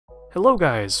Hello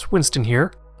guys, Winston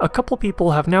here. A couple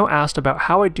people have now asked about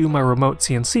how I do my remote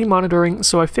CNC monitoring,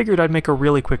 so I figured I'd make a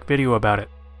really quick video about it.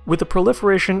 With the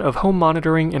proliferation of home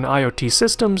monitoring and IoT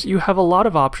systems, you have a lot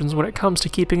of options when it comes to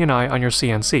keeping an eye on your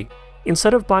CNC.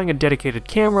 Instead of buying a dedicated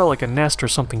camera like a Nest or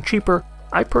something cheaper,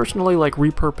 I personally like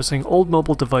repurposing old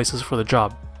mobile devices for the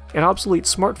job. An obsolete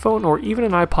smartphone or even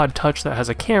an iPod Touch that has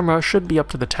a camera should be up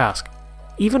to the task.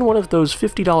 Even one of those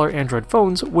 $50 Android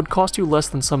phones would cost you less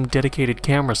than some dedicated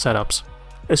camera setups.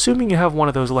 Assuming you have one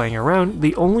of those laying around,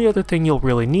 the only other thing you'll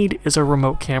really need is a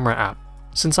remote camera app.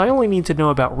 Since I only need to know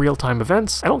about real-time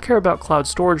events, I don't care about cloud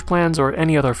storage plans or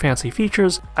any other fancy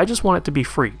features, I just want it to be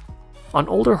free. On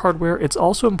older hardware, it's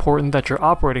also important that your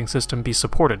operating system be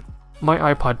supported.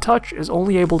 My iPod Touch is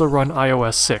only able to run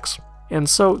iOS 6, and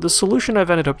so the solution I've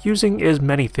ended up using is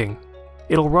Manything.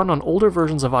 It'll run on older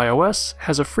versions of iOS,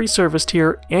 has a free service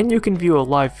tier, and you can view a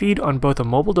live feed on both a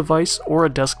mobile device or a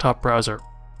desktop browser.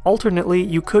 Alternately,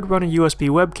 you could run a USB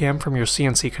webcam from your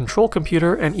CNC control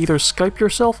computer and either Skype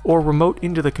yourself or remote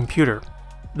into the computer.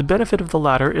 The benefit of the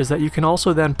latter is that you can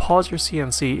also then pause your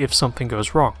CNC if something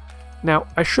goes wrong. Now,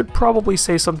 I should probably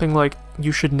say something like,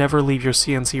 you should never leave your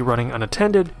CNC running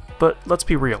unattended, but let's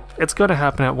be real, it's gonna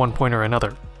happen at one point or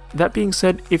another. That being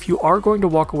said, if you are going to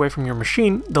walk away from your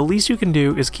machine, the least you can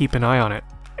do is keep an eye on it.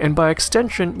 And by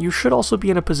extension, you should also be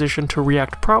in a position to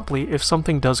react promptly if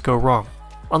something does go wrong.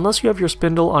 Unless you have your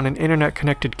spindle on an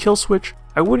internet-connected kill switch,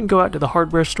 I wouldn't go out to the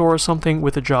hardware store or something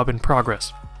with a job in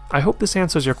progress. I hope this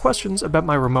answers your questions about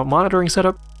my remote monitoring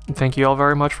setup, and thank you all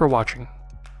very much for watching.